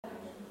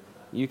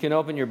You can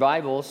open your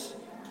Bibles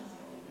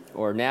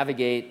or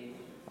navigate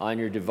on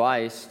your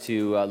device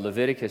to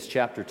Leviticus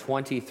chapter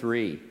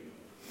 23.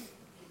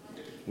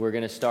 We're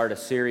going to start a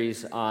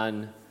series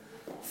on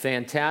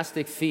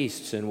fantastic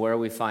feasts and where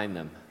we find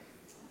them.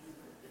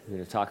 We're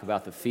going to talk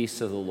about the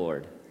feasts of the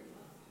Lord.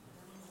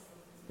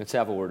 Let's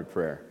have a word of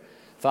prayer.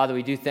 Father,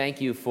 we do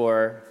thank you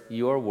for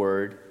your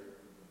word.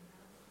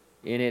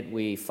 In it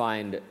we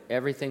find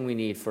everything we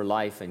need for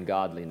life and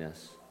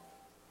godliness.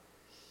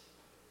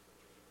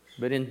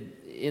 But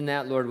in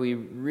that, Lord, we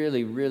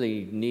really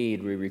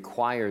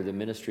require the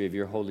ministry of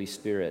your Holy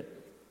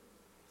Spirit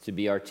to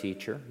be our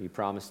teacher. You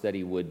promised that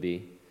he would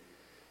be.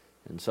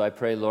 And so I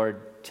pray,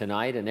 Lord,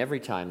 tonight and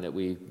every time that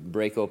we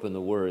break open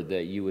the word,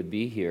 that you would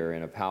be here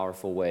in a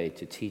powerful way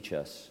to teach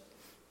us,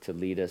 to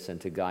lead us,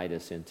 and to guide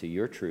us into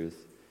your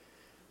truth.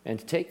 And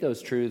to take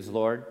those truths,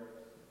 Lord,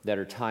 that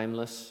are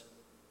timeless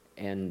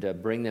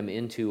and bring them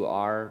into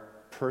our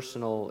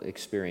personal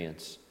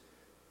experience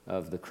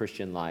of the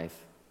Christian life,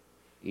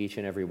 each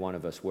and every one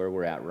of us, where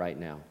we're at right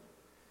now.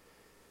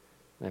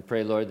 And I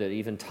pray, Lord, that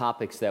even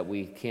topics that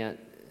we can't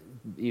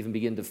even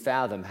begin to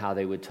fathom how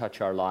they would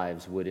touch our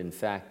lives would in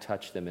fact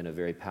touch them in a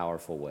very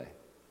powerful way.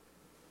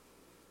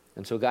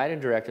 And so guide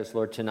and direct us,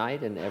 Lord,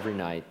 tonight and every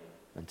night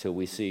until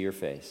we see your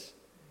face.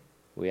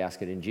 We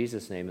ask it in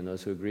Jesus' name, and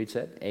those who agreed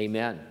said,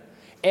 amen.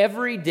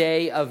 Every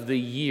day of the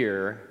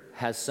year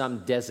has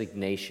some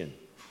designation.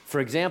 For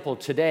example,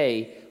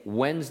 today,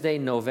 Wednesday,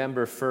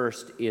 November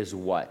 1st, is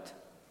what?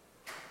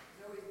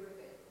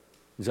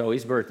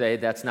 Zoe's birthday.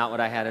 That's not what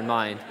I had in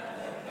mind.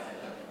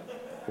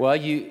 Well,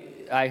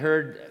 I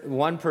heard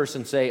one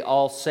person say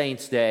All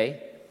Saints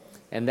Day,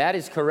 and that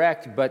is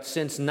correct, but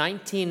since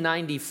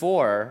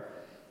 1994,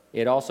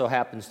 it also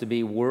happens to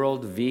be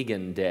World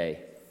Vegan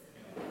Day.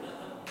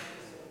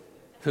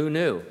 Who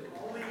knew?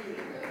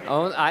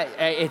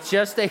 It's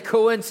just a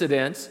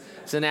coincidence.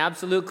 It's an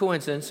absolute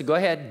coincidence. So go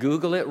ahead,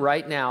 Google it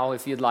right now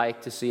if you'd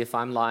like to see if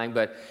I'm lying,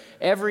 but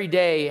every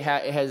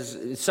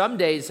day some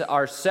days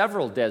are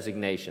several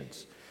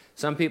designations.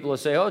 Some people will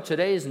say, oh,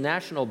 today is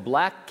National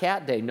Black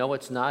Cat Day. No,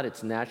 it's not.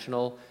 It's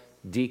National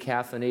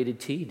Decaffeinated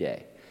Tea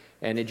Day.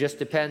 And it just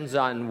depends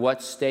on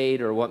what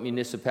state or what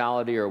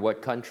municipality or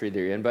what country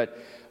they're in. But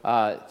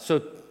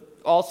so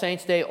All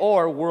Saints Day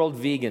or World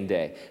Vegan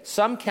Day.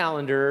 Some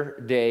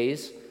calendar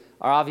days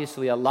are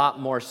obviously a lot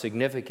more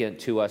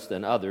significant to us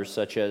than others,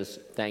 such as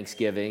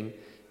Thanksgiving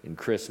and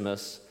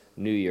Christmas,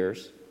 New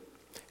Year's.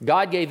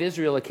 God gave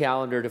Israel a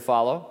calendar to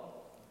follow.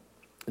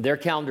 Their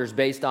calendar is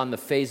based on the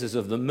phases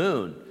of the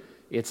moon.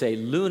 It's a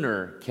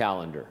lunar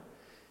calendar.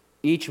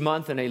 Each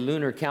month in a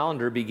lunar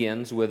calendar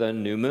begins with a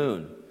new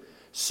moon.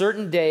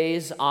 Certain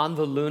days on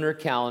the lunar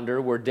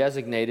calendar were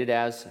designated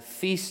as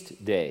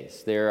feast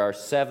days. There are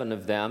 7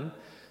 of them,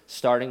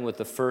 starting with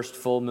the first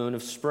full moon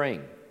of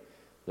spring.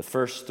 The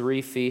first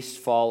 3 feasts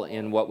fall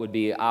in what would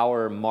be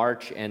our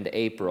March and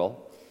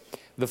April.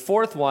 The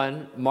 4th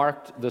one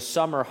marked the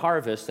summer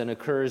harvest and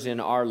occurs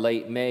in our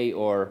late May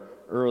or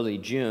early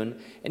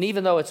June. And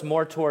even though it's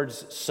more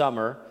towards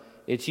summer,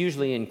 it's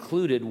usually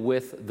included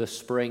with the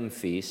spring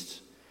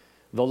feasts.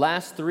 The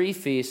last 3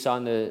 feasts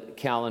on the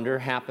calendar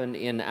happen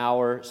in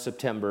our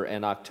September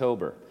and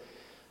October.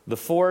 The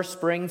 4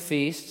 spring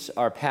feasts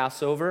are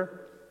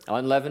Passover,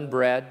 unleavened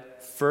bread,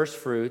 first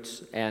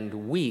fruits,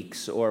 and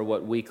weeks, or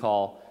what we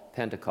call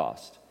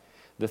Pentecost.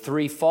 The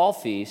 3 fall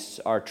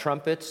feasts are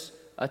trumpets,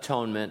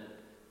 atonement,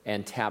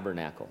 and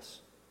tabernacles.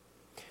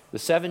 The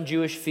 7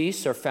 Jewish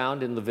feasts are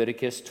found in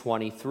Leviticus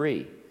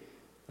 23.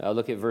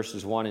 Look at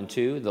verses 1 and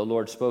 2. The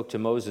Lord spoke to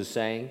Moses,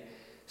 saying,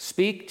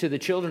 "Speak to the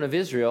children of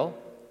Israel,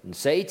 and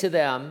say to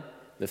them,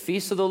 the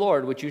feasts of the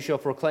Lord, which you shall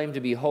proclaim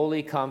to be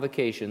holy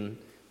convocation,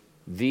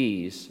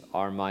 these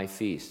are my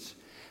feasts."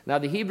 Now,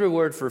 the Hebrew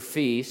word for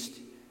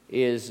feast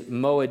is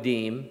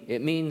moedim.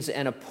 It means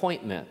an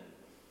appointment.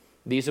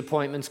 These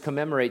appointments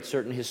commemorate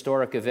certain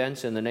historic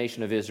events in the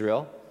nation of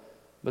Israel,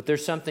 but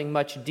there's something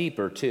much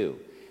deeper, too.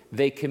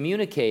 They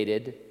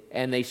communicated,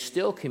 and they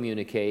still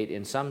communicate,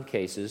 in some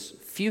cases,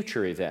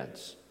 future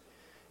events.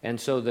 And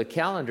so the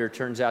calendar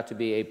turns out to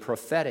be a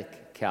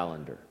prophetic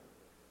calendar.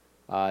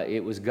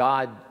 It was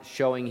God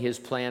showing his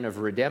plan of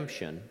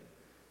redemption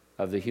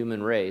of the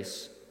human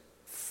race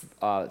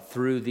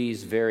through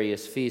these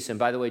various feasts. And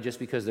by the way, just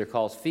because they're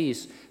called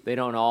feasts, they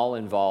don't all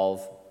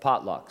involve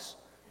potlucks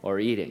or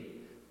eating.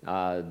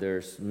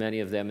 There's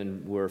many of them,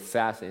 and we're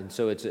fasting. And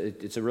so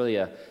it's really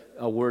a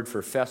word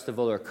for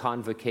festival or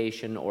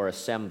convocation or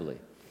assembly.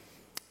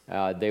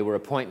 They were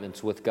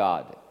appointments with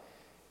God.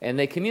 And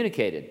they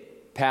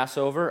communicated.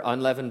 Passover,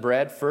 unleavened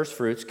bread, first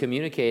fruits,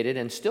 communicated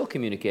and still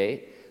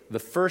communicate the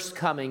first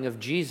coming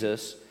of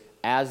Jesus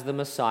as the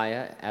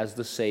Messiah, as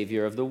the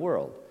Savior of the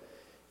world,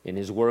 in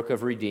his work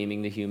of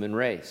redeeming the human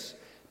race.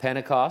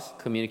 Pentecost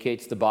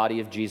communicates the body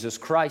of Jesus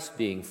Christ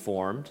being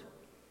formed.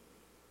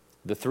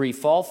 The 3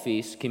 fall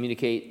feasts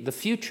communicate the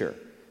future,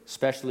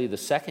 especially the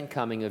second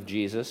coming of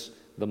Jesus,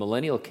 the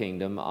millennial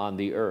kingdom on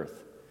the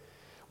earth.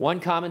 One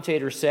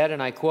commentator said,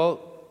 and I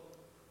quote,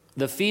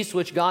 "The feasts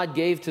which God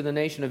gave to the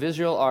nation of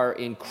Israel are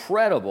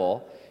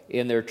incredible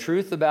in their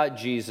truth about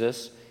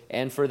Jesus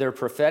and for their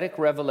prophetic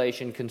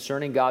revelation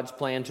concerning God's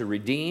plan to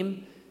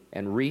redeem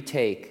and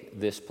retake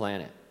this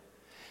planet.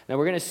 Now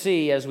we're going to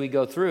see as we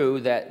go through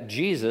that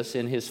Jesus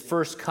in his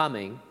first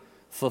coming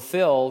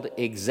fulfilled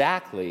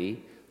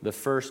exactly the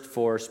first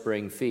 4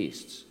 spring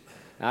feasts.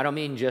 Now, I don't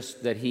mean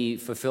just that he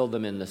fulfilled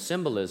them in the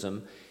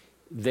symbolism.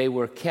 They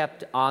were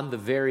kept on the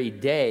very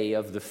day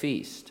of the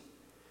feast.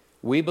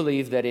 We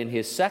believe that in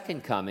his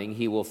second coming,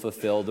 he will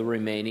fulfill the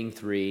remaining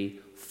 3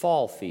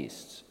 fall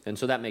feasts. And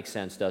so that makes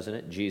sense, doesn't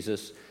it?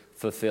 Jesus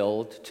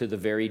fulfilled to the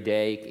very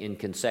day in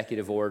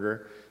consecutive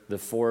order the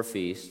 4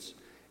 feasts,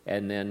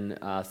 and then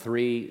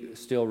 3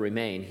 still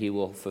remain. He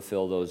will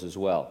fulfill those as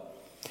well.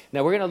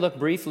 Now, we're going to look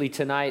briefly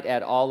tonight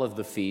at all of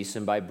the feasts,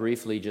 and by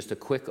briefly, just a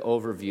quick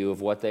overview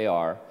of what they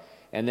are.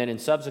 And then in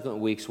subsequent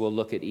weeks, we'll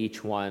look at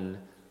each one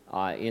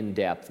in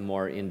depth,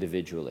 more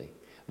individually.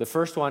 The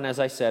first one, as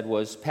I said,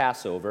 was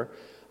Passover.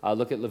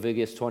 Look at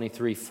Leviticus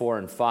 23, 4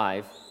 and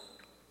 5.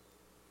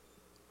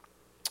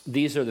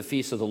 These are the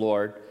feasts of the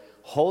Lord,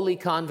 holy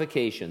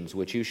convocations,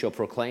 which you shall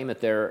proclaim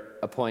at their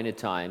appointed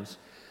times.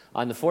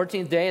 On the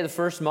 14th day of the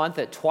first month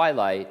at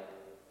twilight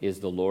is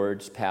the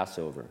Lord's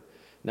Passover.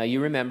 Now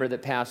you remember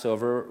that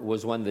Passover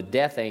was when the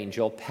death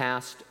angel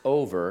passed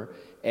over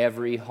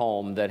every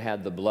home that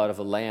had the blood of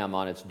a lamb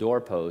on its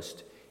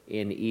doorpost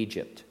in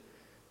Egypt.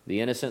 The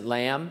innocent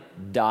lamb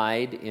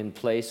died in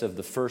place of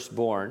the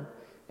firstborn,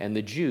 and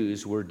the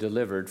Jews were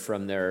delivered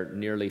from their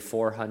nearly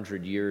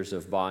 400 years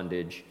of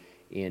bondage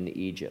in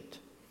Egypt.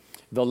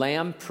 The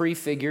lamb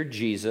prefigured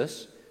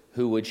Jesus,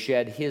 who would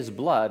shed his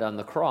blood on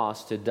the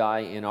cross to die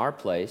in our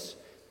place,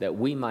 that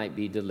we might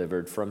be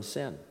delivered from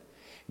sin.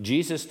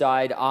 Jesus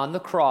died on the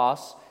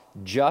cross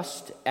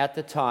just at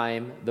the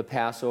time the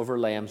Passover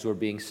lambs were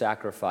being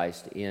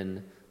sacrificed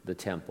in the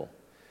temple.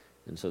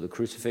 And so the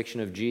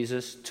crucifixion of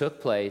Jesus took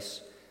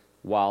place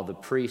while the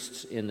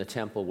priests in the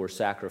temple were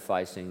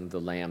sacrificing the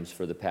lambs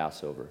for the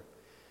Passover.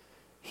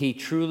 He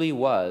truly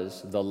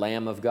was the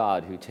Lamb of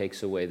God who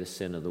takes away the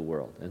sin of the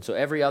world. And so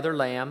every other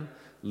lamb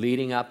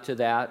leading up to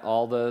that,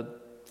 all the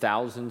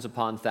thousands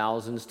upon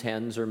thousands,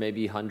 tens or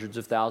maybe hundreds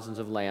of thousands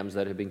of lambs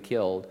that have been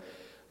killed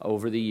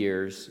over the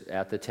years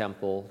at the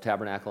temple,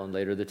 tabernacle, and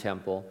later the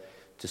temple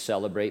to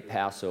celebrate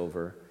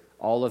Passover,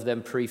 all of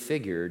them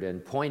prefigured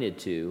and pointed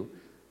to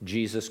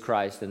Jesus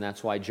Christ, and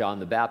that's why John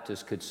the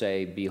Baptist could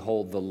say,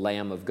 "Behold the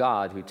Lamb of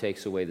God who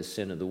takes away the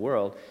sin of the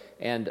world,"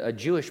 and a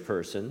Jewish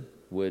person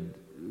would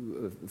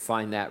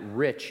find that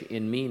rich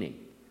in meaning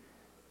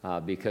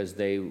because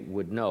they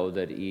would know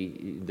that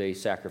they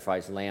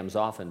sacrifice lambs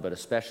often, but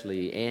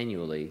especially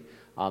annually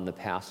on the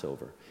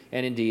Passover.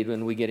 And indeed,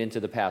 when we get into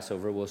the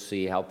Passover, we'll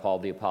see how Paul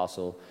the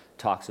Apostle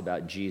talks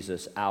about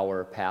Jesus,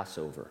 our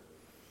Passover.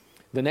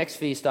 The next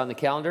feast on the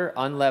calendar,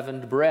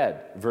 unleavened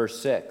bread, verse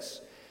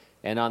 6.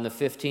 And on the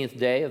 15th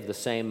day of the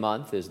same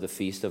month is the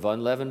feast of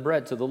unleavened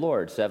bread to the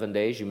Lord. 7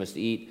 days you must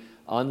eat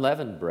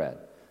unleavened bread.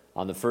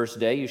 On the first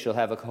day you shall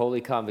have a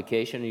holy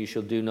convocation, and you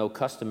shall do no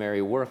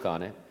customary work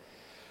on it.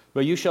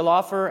 But you shall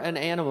offer an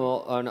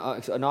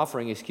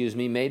offering,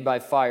 made by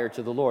fire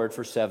to the Lord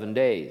for 7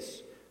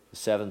 days. The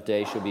 7th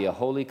day shall be a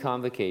holy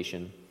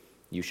convocation.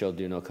 You shall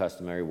do no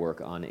customary work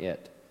on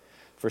it.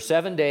 For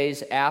 7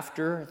 days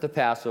after the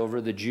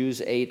Passover, the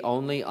Jews ate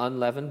only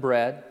unleavened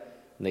bread,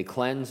 and they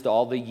cleansed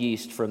all the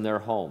yeast from their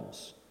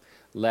homes.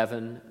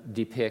 Leaven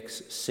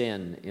depicts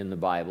sin in the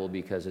Bible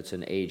because it's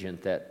an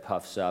agent that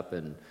puffs up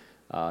and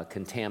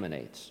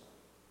contaminates.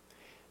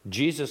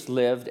 Jesus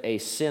lived a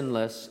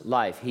sinless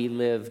life. He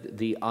lived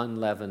the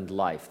unleavened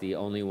life, the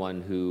only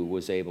one who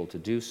was able to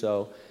do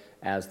so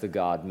as the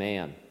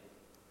God-man.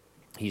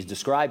 He's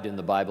described in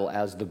the Bible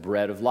as the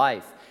bread of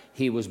life.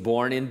 He was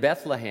born in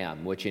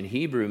Bethlehem, which in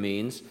Hebrew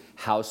means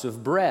house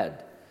of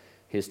bread.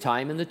 His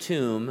time in the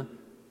tomb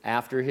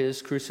after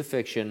his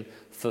crucifixion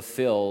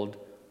fulfilled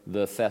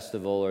the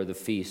festival or the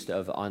feast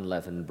of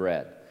unleavened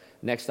bread.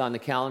 Next on the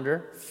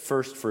calendar,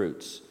 first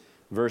fruits.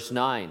 Verse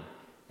 9,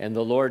 and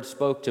the Lord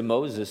spoke to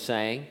Moses,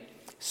 saying,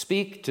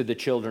 "Speak to the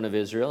children of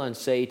Israel and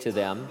say to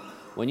them,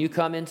 when you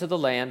come into the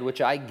land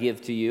which I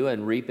give to you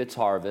and reap its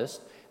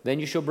harvest, then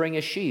you shall bring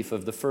a sheaf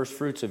of the first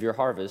fruits of your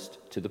harvest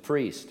to the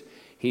priest.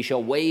 He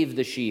shall wave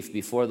the sheaf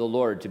before the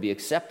Lord to be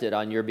accepted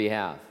on your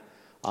behalf.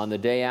 On the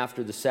day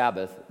after the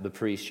Sabbath, the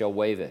priest shall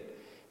wave it.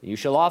 You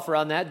shall offer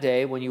on that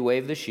day, when you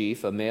wave the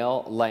sheaf, a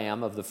male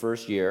lamb of the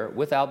first year,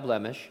 without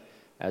blemish,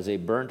 as a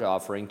burnt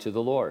offering to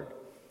the Lord.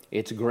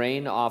 Its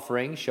grain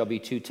offering shall be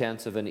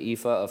 2/10 of an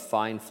ephah of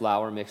fine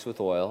flour mixed with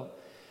oil,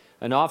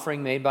 an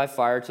offering made by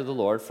fire to the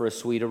Lord for a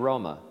sweet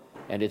aroma.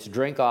 And its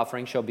drink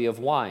offering shall be of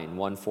wine,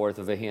 1/4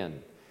 of a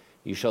hin.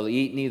 You shall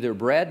eat neither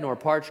bread nor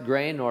parched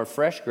grain nor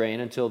fresh grain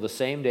until the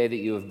same day that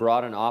you have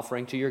brought an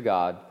offering to your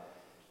God.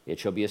 It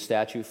shall be a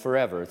statute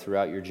forever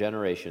throughout your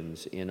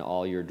generations in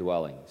all your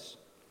dwellings."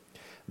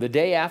 The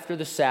day after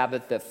the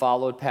Sabbath that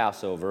followed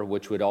Passover,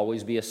 which would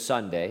always be a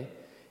Sunday,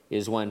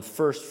 is when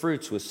first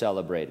fruits was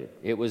celebrated.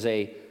 It was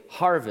a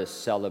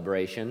harvest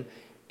celebration.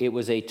 It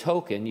was a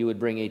token. You would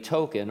bring a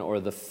token or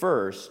the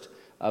first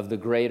of the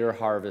greater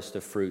harvest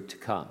of fruit to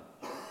come.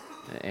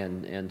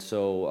 And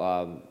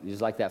so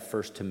it's like that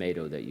first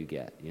tomato that you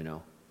get,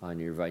 on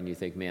your vine. You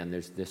think, man,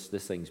 this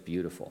thing's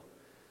beautiful.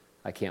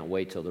 I can't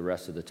wait till the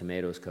rest of the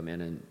tomatoes come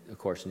in, and of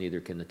course neither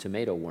can the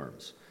tomato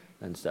worms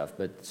and stuff.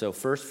 But so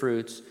first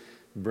fruits,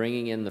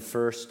 bringing in the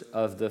first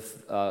of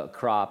the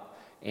crop,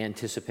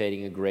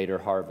 anticipating a greater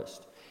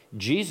harvest.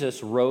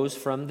 Jesus rose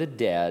from the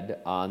dead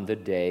on the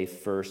day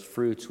first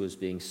fruits was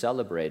being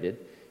celebrated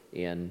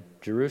in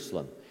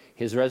Jerusalem.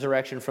 His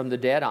resurrection from the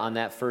dead on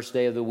that first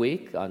day of the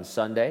week, on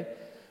Sunday,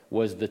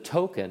 was the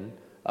token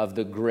of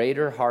the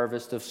greater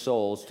harvest of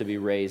souls to be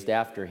raised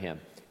after him.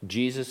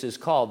 Jesus is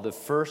called the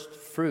first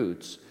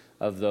fruits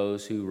of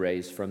those who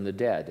raise from the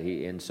dead.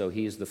 And so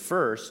he's the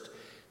first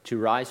to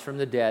rise from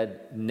the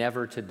dead,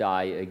 never to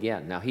die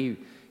again. Now, he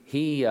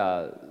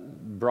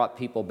brought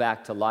people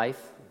back to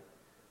life,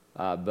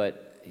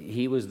 but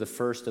he was the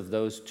first of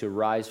those to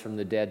rise from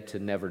the dead to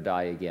never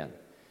die again.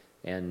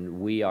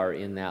 And we are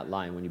in that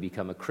line. When you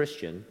become a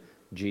Christian,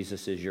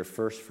 Jesus is your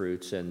first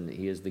fruits, and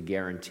he is the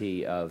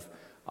guarantee of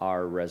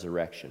our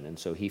resurrection. And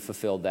so he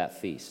fulfilled that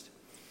feast.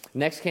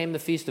 Next came the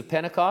Feast of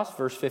Pentecost,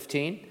 verse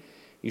 15.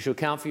 You shall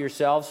count for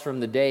yourselves from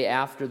the day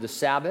after the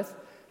Sabbath,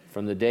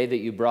 from the day that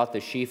you brought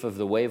the sheaf of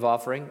the wave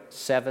offering,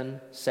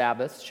 7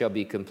 Sabbaths shall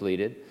be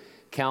completed.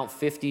 Count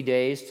 50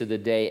 days to the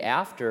day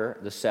after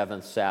the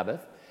 7th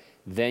Sabbath.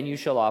 Then you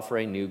shall offer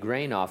a new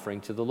grain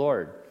offering to the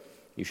Lord.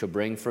 You shall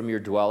bring from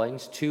your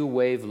dwellings 2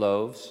 wave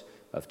loaves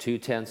of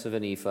 2/10 of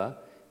an ephah.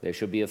 They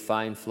shall be of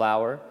fine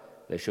flour.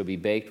 They shall be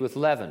baked with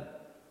leaven.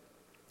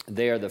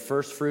 They are the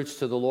first fruits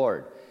to the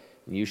Lord.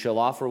 And you shall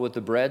offer with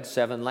the bread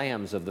 7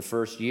 lambs of the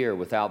first year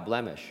without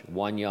blemish,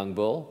 1 young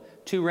bull,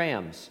 2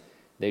 rams.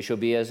 They shall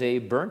be as a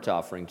burnt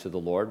offering to the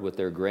Lord with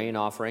their grain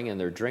offering and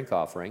their drink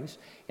offerings,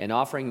 an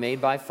offering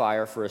made by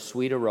fire for a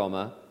sweet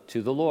aroma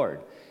to the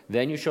Lord.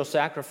 Then you shall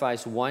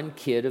sacrifice 1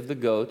 kid of the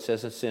goats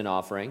as a sin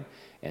offering,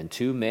 and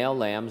 2 male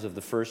lambs of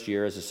the first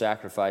year as a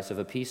sacrifice of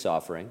a peace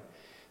offering.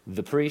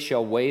 The priest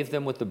shall wave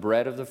them with the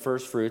bread of the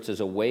first fruits as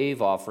a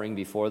wave offering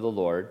before the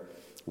Lord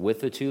with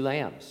the 2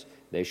 lambs.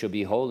 They shall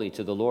be holy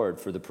to the Lord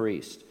for the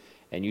priest.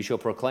 And you shall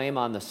proclaim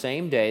on the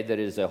same day that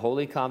it is a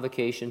holy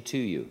convocation to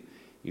you.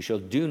 You shall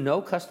do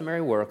no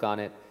customary work on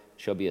it.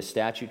 It shall be a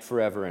statute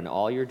forever in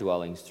all your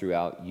dwellings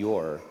throughout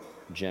your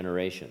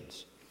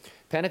generations.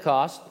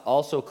 Pentecost,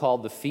 also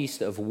called the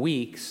Feast of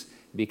Weeks,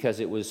 because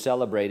it was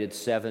celebrated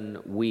 7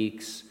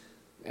 weeks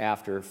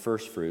after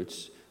first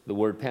fruits. The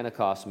word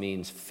Pentecost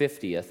means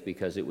 50th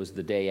because it was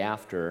the day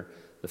after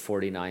the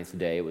 49th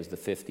day. It was the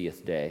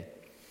 50th day.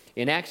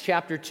 In Acts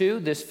chapter 2,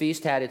 this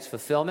feast had its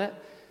fulfillment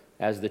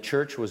as the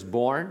church was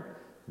born.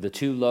 The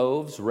 2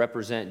 loaves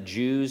represent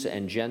Jews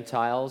and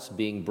Gentiles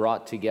being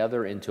brought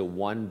together into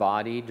one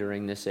body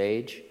during this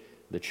age,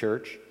 the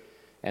church.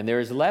 And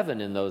there is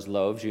leaven in those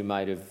loaves, you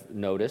might have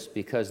noticed,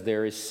 because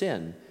there is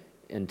sin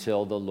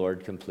until the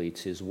Lord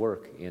completes his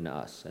work in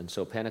us. And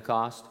so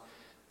Pentecost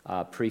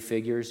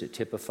prefigures, it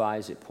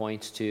typifies, it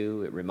points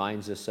to, it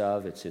reminds us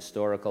of, it's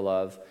historical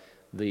of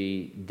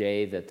the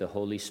day that the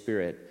Holy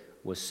Spirit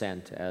was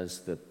sent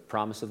as the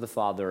promise of the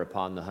Father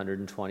upon the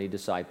 120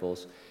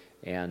 disciples,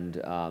 and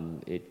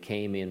it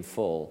came in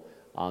full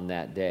on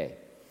that day.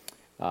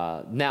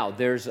 Now,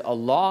 there's a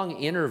long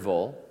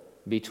interval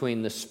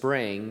between the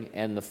spring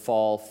and the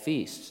fall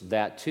feasts.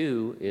 That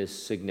too is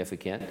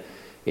significant.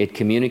 It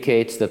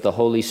communicates that the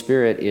Holy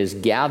Spirit is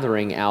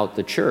gathering out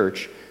the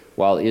church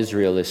while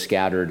Israel is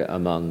scattered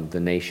among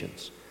the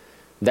nations.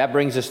 That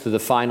brings us to the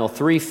final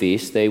 3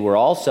 feasts. They were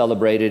all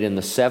celebrated in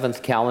the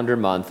 7th calendar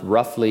month,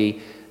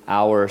 roughly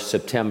our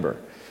September.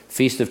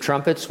 Feast of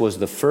Trumpets was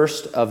the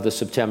first of the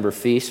September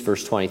feasts,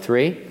 verse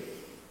 23.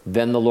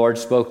 Then the Lord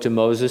spoke to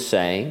Moses,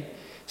 saying,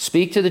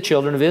 Speak to the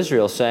children of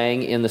Israel,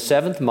 saying, In the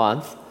 7th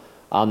month,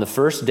 on the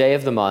first day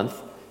of the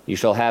month, you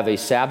shall have a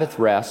Sabbath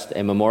rest,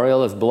 a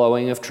memorial of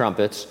blowing of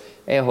trumpets,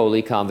 a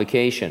holy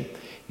convocation.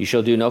 You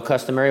shall do no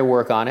customary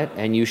work on it,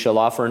 and you shall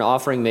offer an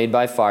offering made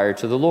by fire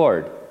to the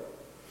Lord.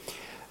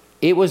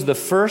 It was the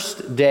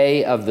first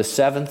day of the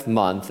 7th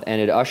month,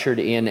 and it ushered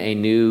in a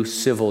new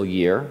civil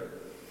year.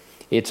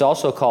 It's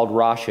also called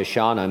Rosh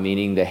Hashanah,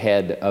 meaning the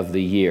head of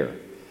the year.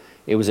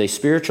 It was a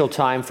spiritual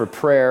time for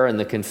prayer and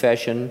the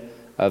confession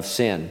of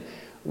sin.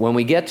 When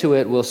we get to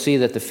it, we'll see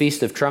that the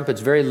Feast of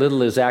Trumpets, very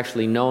little is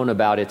actually known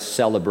about its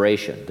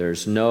celebration.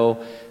 There's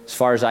no, as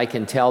far as I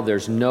can tell,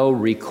 there's no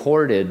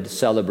recorded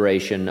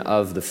celebration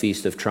of the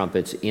Feast of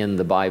Trumpets in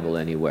the Bible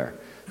anywhere.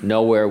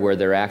 Nowhere where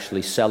they're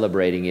actually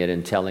celebrating it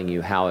and telling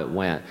you how it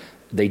went.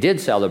 They did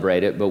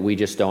celebrate it, but we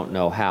just don't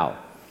know how.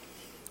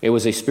 It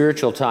was a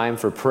spiritual time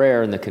for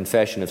prayer and the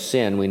confession of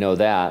sin, we know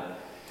that.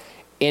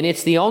 And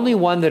it's the only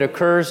one that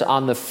occurs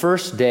on the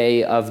first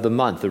day of the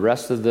month. The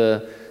rest of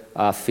the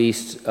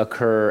feasts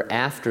occur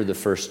after the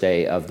first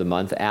day of the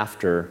month,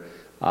 after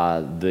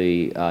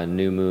the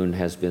new moon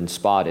has been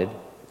spotted.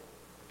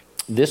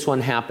 This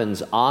one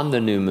happens on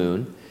the new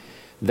moon.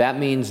 That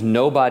means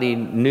nobody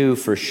knew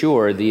for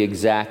sure the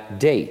exact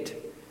date.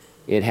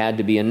 It had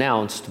to be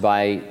announced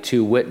by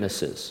 2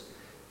 witnesses.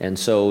 And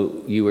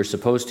so you were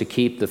supposed to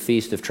keep the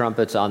Feast of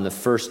Trumpets on the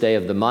first day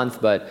of the month,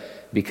 but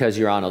because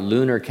you're on a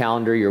lunar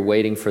calendar, you're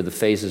waiting for the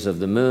phases of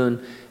the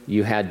moon,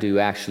 you had to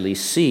actually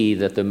see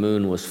that the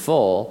moon was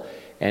full.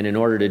 And in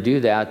order to do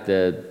that,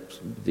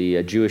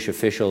 the Jewish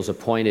officials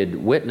appointed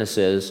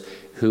witnesses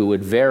who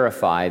would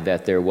verify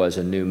that there was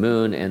a new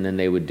moon, and then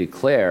they would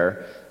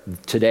declare,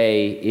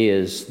 today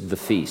is the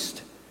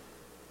feast.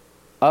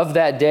 Of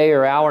that day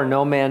or hour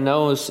no man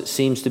knows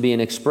seems to be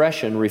an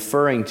expression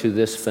referring to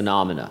this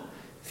phenomena.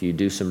 If you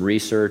do some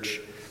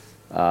research,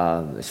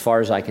 as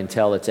far as I can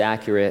tell, it's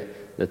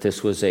accurate that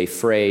this was a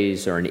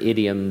phrase or an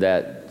idiom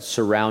that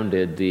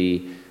surrounded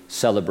the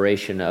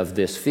celebration of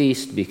this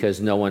feast, because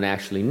no one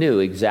actually knew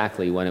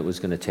exactly when it was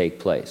going to take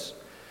place.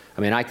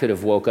 I mean, I could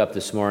have woke up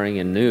this morning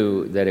and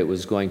knew that it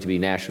was going to be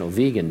National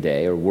Vegan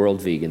Day, or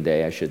World Vegan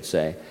Day, I should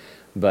say.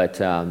 But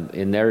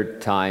in their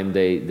time,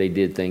 they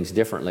did things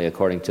differently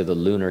according to the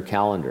lunar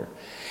calendar.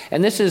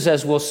 And this is,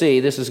 as we'll see,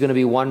 this is going to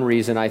be one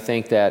reason I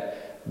think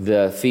that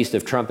the Feast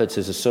of Trumpets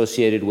is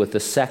associated with the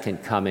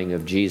second coming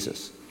of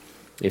Jesus.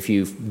 If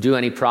you do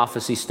any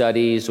prophecy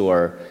studies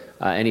or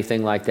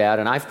anything like that,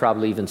 and I've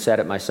probably even said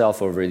it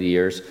myself over the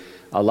years,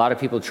 a lot of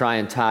people try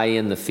and tie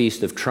in the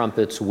Feast of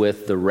Trumpets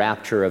with the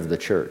rapture of the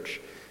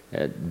church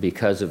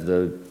because of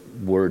the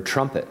word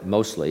trumpet,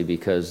 mostly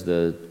because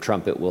the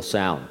trumpet will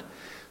sound.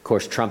 Of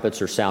course,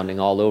 trumpets are sounding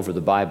all over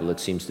the Bible. It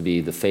seems to be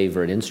the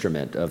favorite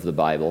instrument of the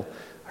Bible.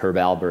 Herb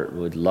Albert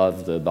would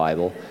love the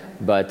Bible.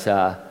 But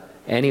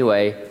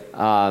anyway,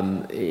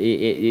 so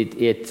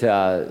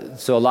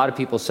a lot of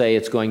people say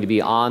it's going to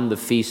be on the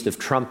Feast of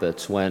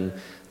Trumpets when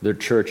the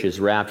church is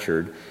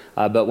raptured.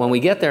 But when we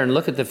get there and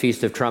look at the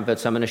Feast of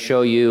Trumpets, I'm going to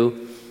show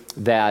you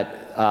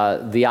that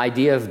the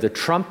idea of the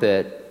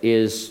trumpet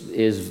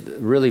is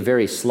really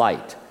very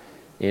slight.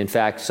 In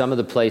fact, some of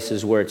the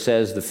places where it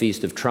says the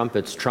Feast of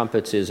Trumpets,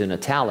 trumpets is in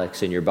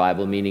italics in your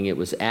Bible, meaning it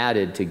was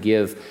added to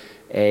give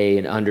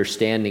an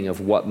understanding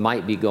of what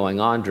might be going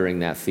on during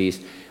that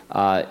feast.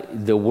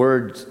 The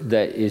word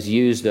that is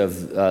used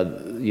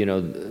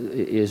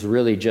is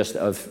really just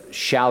of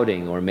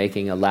shouting or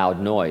making a loud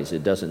noise.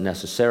 It doesn't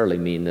necessarily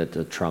mean that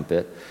the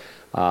trumpet.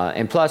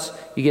 And plus,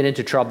 you get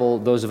into trouble,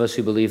 those of us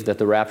who believe that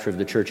the rapture of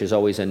the church is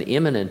always an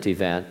imminent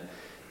event.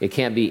 It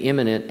can't be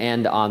imminent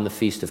and on the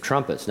Feast of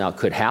Trumpets. Now, it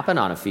could happen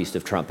on a Feast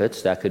of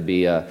Trumpets. That could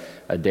be a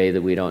day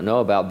that we don't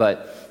know about.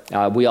 But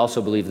we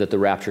also believe that the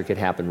rapture could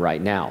happen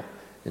right now.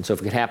 And so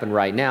if it could happen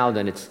right now,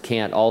 then it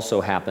can't also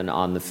happen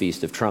on the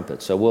Feast of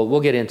Trumpets. So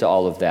we'll get into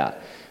all of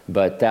that.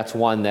 But that's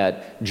one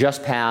that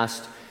just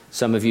passed.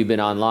 Some of you have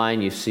been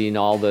online. You've seen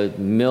all the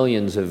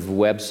millions of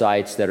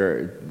websites that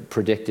are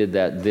predicted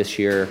that this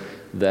year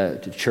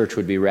the church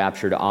would be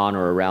raptured on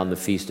or around the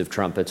Feast of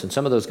Trumpets. And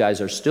some of those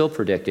guys are still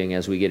predicting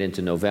as we get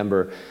into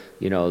November,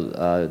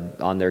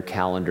 on their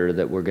calendar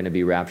that we're going to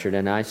be raptured.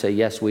 And I say,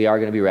 yes, we are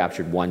going to be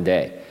raptured one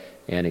day.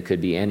 And it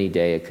could be any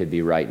day. It could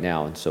be right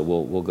now. And so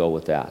we'll go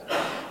with that.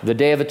 The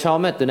Day of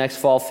Atonement, the next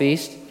fall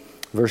feast,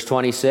 verse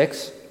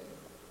 26.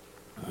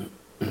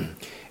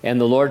 And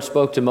the Lord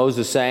spoke to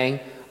Moses, saying,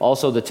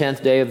 also the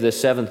 10th day of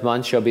this 7th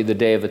month shall be the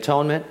Day of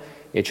Atonement.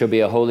 It shall be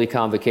a holy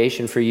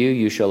convocation for you.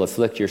 You shall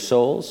afflict your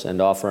souls and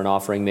offer an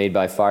offering made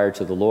by fire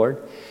to the Lord.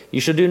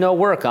 You shall do no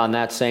work on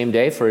that same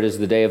day, for it is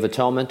the Day of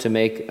Atonement, to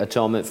make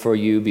atonement for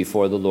you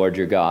before the Lord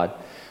your God.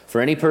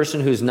 For any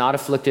person who is not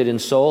afflicted in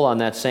soul on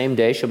that same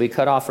day shall be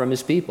cut off from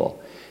his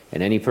people.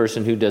 And any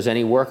person who does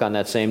any work on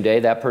that same day,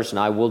 that person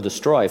I will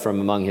destroy from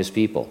among his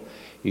people.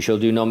 You shall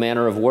do no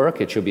manner of work.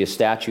 It shall be a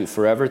statute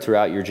forever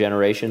throughout your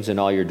generations in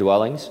all your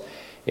dwellings.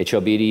 It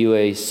shall be to you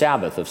a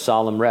Sabbath of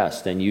solemn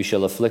rest, and you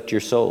shall afflict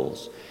your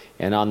souls.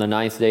 And on the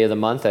 9th day of the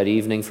month, at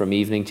evening, from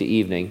evening to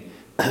evening,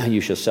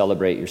 you shall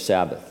celebrate your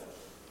Sabbath.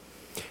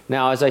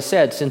 Now, as I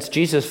said, since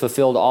Jesus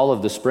fulfilled all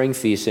of the spring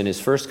feasts in his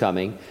first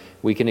coming,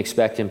 we can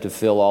expect him to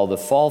fill all the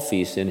fall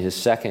feasts in his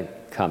second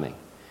coming.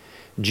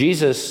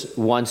 Jesus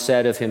once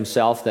said of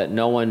himself that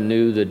no one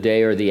knew the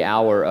day or the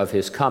hour of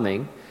his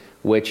coming,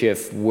 which,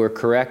 if we're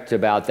correct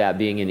about that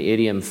being an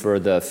idiom for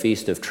the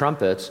Feast of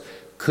Trumpets,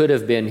 could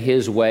have been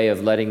his way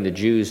of letting the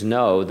Jews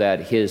know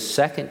that his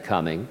second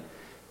coming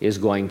is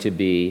going to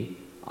be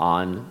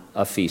on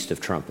a Feast of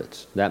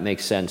Trumpets. That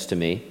makes sense to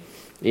me.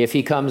 If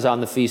he comes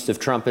on the Feast of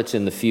Trumpets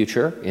in the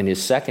future, in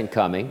his second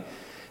coming,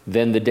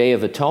 then the Day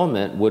of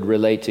Atonement would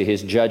relate to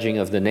his judging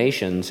of the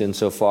nations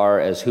insofar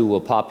as who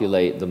will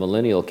populate the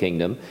millennial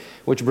kingdom,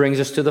 which brings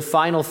us to the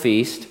final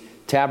feast,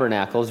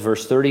 Tabernacles,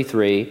 verse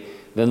 33.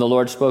 Then the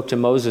Lord spoke to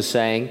Moses,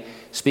 saying,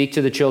 speak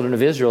to the children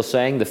of Israel,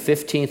 saying, the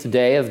 15th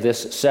day of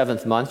this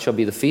 7th month shall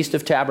be the Feast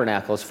of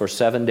Tabernacles for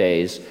 7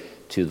 days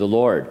to the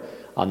Lord.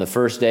 On the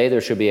first day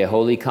there shall be a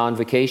holy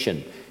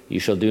convocation. You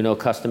shall do no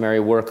customary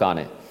work on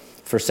it.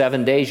 For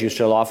 7 days you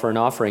shall offer an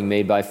offering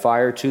made by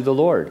fire to the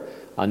Lord.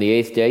 On the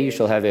 8th day you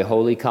shall have a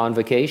holy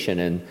convocation,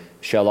 and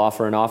shall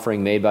offer an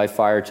offering made by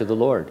fire to the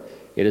Lord.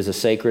 It is a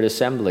sacred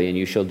assembly, and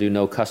you shall do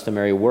no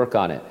customary work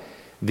on it.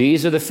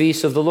 These are the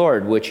feasts of the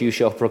Lord, which you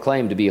shall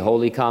proclaim to be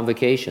holy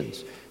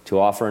convocations, to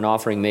offer an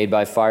offering made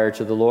by fire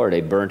to the Lord,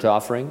 a burnt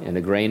offering and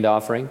a grained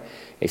offering,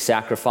 a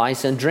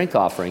sacrifice and drink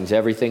offerings,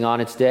 everything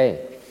on its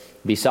day.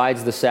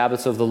 Besides the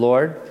Sabbaths of the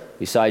Lord,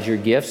 besides your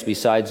gifts,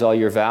 besides all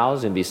your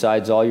vows, and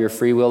besides all your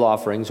freewill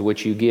offerings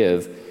which you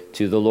give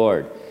to the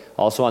Lord.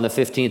 Also on the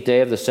 15th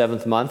day of the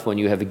 7th month, when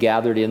you have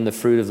gathered in the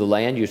fruit of the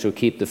land, you shall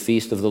keep the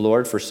feast of the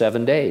Lord for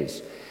 7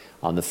 days.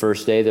 On the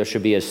first day there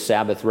shall be a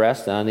Sabbath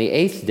rest, and on the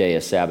 8th day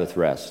a Sabbath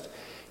rest.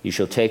 You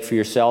shall take for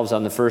yourselves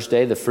on the first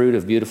day the fruit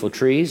of beautiful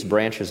trees,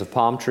 branches of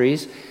palm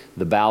trees,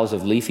 the boughs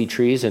of leafy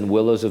trees, and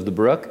willows of the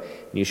brook.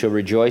 And you shall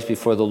rejoice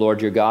before the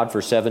Lord your God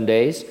for 7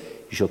 days.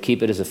 You shall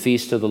keep it as a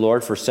feast to the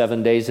Lord for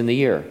 7 days in the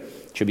year.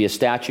 It shall be a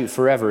statute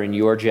forever in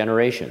your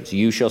generations.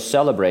 You shall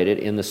celebrate it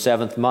in the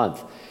 7th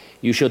month.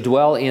 You shall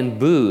dwell in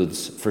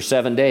booths for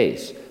 7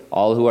 days.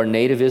 All who are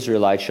native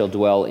Israelites shall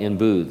dwell in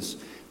booths,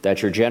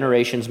 that your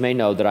generations may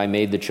know that I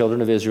made the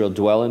children of Israel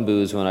dwell in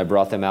booths when I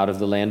brought them out of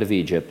the land of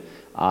Egypt.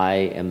 I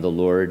am the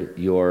Lord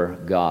your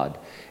God.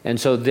 And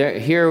so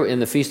here in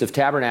the Feast of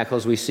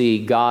Tabernacles, we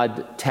see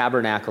God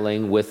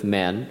tabernacling with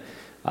men,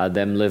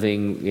 them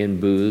living in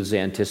booths,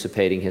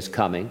 anticipating his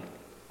coming.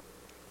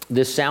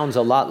 This sounds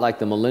a lot like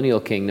the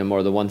millennial kingdom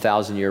or the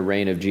 1,000-year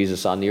reign of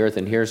Jesus on the earth,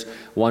 and here's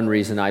one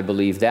reason I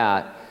believe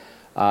that.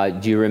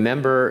 Do you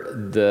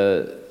remember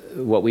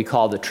what we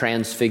call the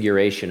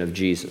transfiguration of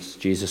Jesus?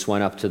 Jesus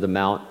went up to the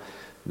mount.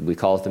 We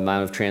call it the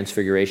Mount of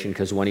Transfiguration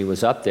because when he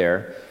was up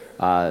there,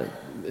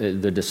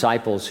 the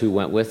disciples who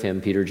went with him,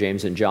 Peter,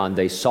 James, and John,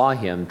 they saw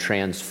him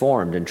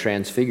transformed and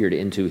transfigured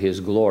into his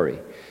glory.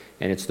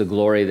 And it's the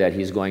glory that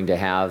he's going to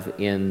have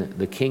in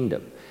the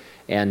kingdom.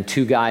 And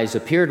 2 guys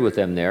appeared with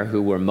them there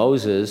who were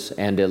Moses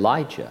and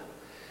Elijah.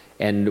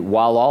 And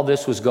while all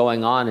this was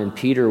going on and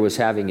Peter was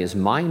having his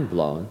mind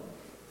blown,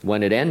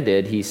 when it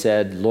ended, he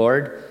said,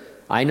 Lord,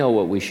 I know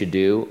what we should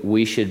do.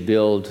 We should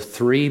build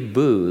 3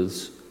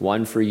 booths,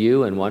 one for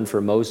you and one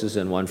for Moses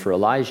and one for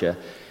Elijah,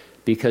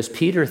 because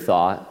Peter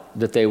thought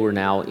that they were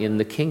now in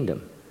the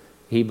kingdom.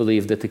 He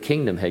believed that the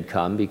kingdom had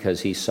come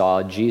because he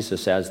saw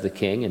Jesus as the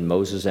king and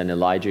Moses and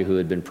Elijah who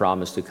had been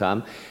promised to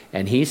come.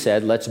 And he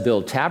said, let's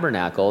build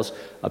tabernacles.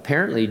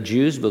 Apparently,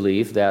 Jews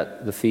believed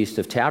that the Feast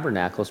of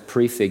Tabernacles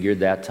prefigured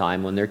that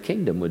time when their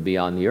kingdom would be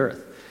on the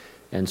earth.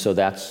 And so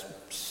that's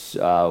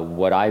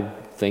what I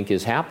think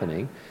is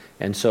happening.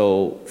 And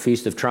so,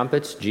 Feast of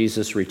Trumpets,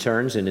 Jesus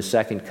returns in his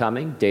second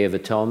coming. Day of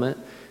Atonement,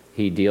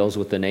 he deals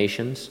with the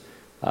nations.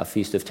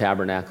 Feast of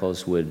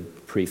Tabernacles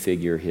would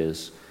prefigure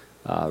his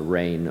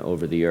reign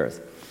over the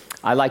earth.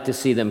 I like to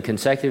see them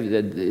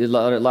consecutive. A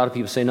lot of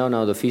people say,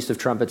 no, the Feast of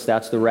Trumpets,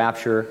 that's the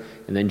rapture,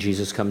 and then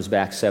Jesus comes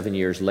back 7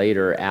 years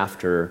later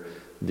after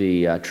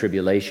the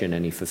tribulation,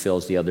 and he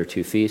fulfills the other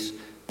 2 feasts.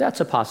 That's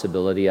a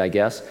possibility, I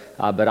guess,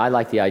 but I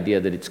like the idea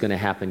that it's going to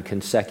happen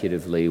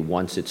consecutively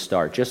once it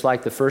starts. Just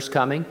like the first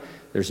coming,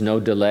 there's no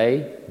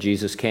delay.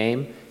 Jesus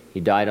came, he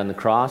died on the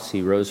cross,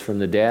 he rose from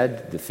the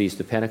dead, the Feast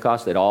of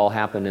Pentecost, it all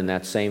happened in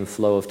that same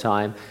flow of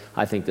time.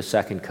 I think the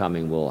second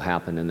coming will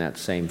happen in that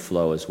same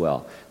flow as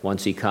well.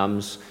 Once he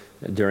comes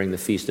during the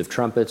Feast of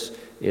Trumpets,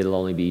 it'll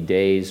only be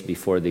days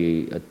before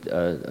the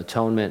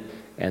atonement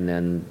and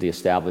then the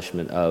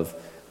establishment of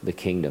the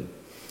kingdom.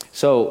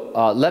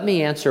 So let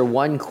me answer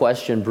one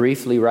question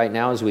briefly right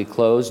now as we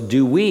close.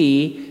 Do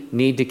we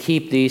need to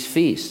keep these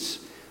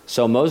feasts?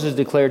 So Moses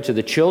declared to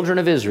the children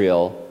of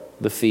Israel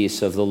the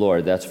feasts of the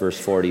Lord. That's verse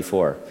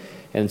 44.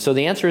 And so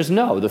the answer is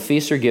no. The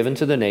feasts are given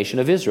to the nation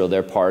of Israel.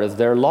 They're part of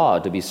their law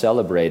to be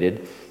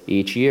celebrated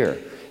each year.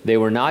 They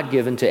were not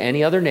given to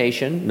any other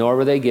nation, nor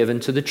were they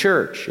given to the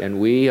church. And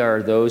we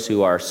are those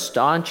who are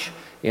staunch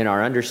in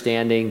our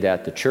understanding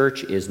that the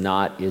church is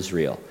not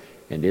Israel,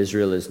 and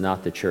Israel is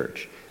not the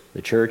church.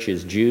 The church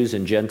is Jews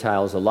and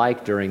Gentiles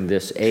alike during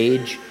this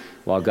age,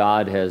 while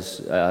God has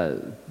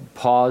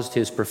paused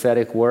his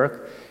prophetic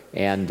work,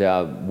 and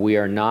we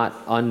are not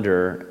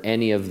under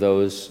any of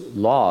those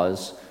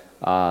laws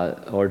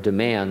or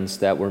demands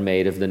that were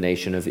made of the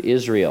nation of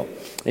Israel.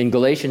 In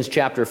Galatians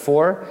chapter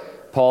 4,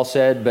 Paul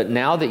said, "But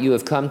now that you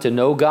have come to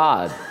know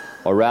God,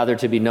 or rather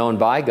to be known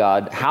by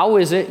God, how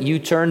is it you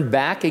turn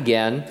back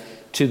again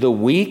to the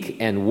weak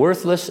and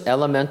worthless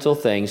elemental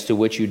things to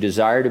which you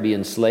desire to be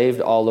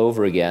enslaved all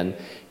over again?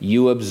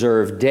 You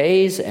observe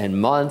days and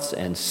months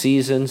and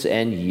seasons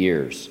and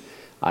years.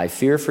 I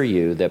fear for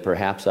you that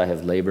perhaps I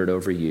have labored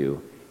over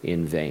you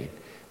in vain."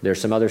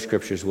 There's some other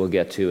scriptures we'll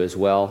get to as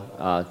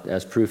well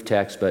as proof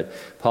text, but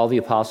Paul the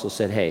Apostle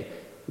said, hey,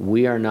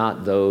 we are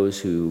not those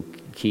who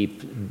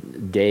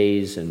keep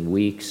days and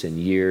weeks and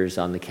years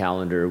on the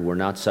calendar. We're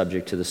not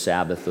subject to the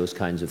Sabbath, those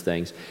kinds of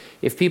things.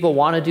 If people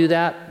want to do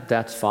that,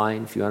 that's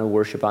fine. If you want to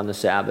worship on the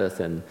Sabbath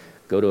and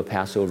go to a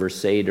Passover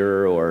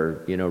Seder or,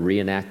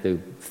 reenact the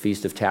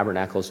Feast of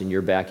Tabernacles in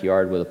your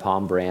backyard with a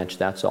palm branch,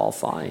 that's all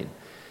fine.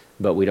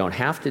 But we don't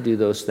have to do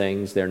those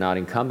things. They're not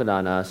incumbent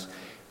on us.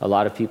 A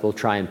lot of people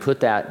try and put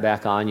that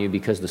back on you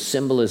because the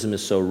symbolism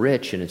is so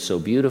rich and it's so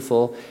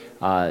beautiful.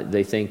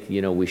 They think,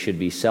 we should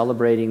be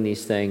celebrating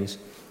these things.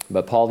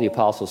 But Paul the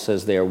Apostle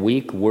says they are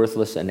weak,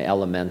 worthless, and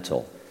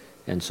elemental,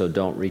 and so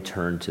don't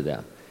return to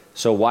them.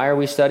 So why are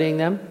we studying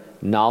them?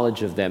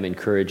 Knowledge of them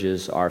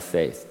encourages our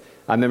faith.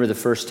 I remember the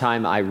first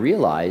time I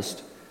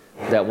realized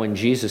that when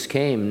Jesus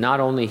came, not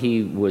only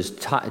he was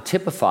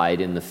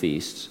typified in the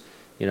feasts,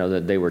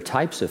 that they were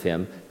types of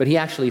him, but he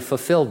actually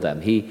fulfilled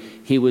them.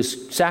 He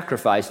was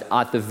sacrificed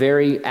at the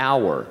very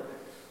hour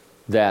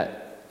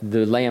that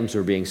the lambs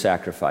were being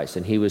sacrificed,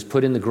 and he was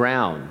put in the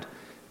ground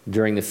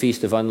during the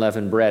Feast of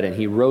Unleavened Bread, and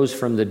he rose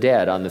from the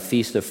dead on the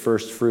Feast of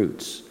First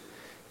Fruits.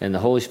 And the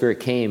Holy Spirit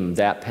came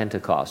that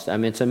Pentecost. I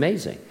mean, it's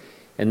amazing.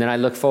 And then I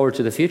look forward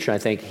to the future. I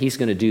think he's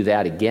going to do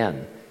that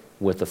again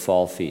with the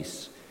fall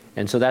feasts.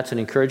 And so that's an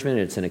encouragement.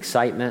 It's an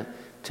excitement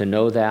to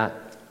know that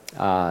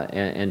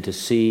and to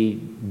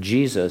see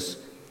Jesus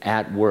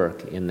at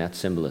work in that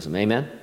symbolism. Amen?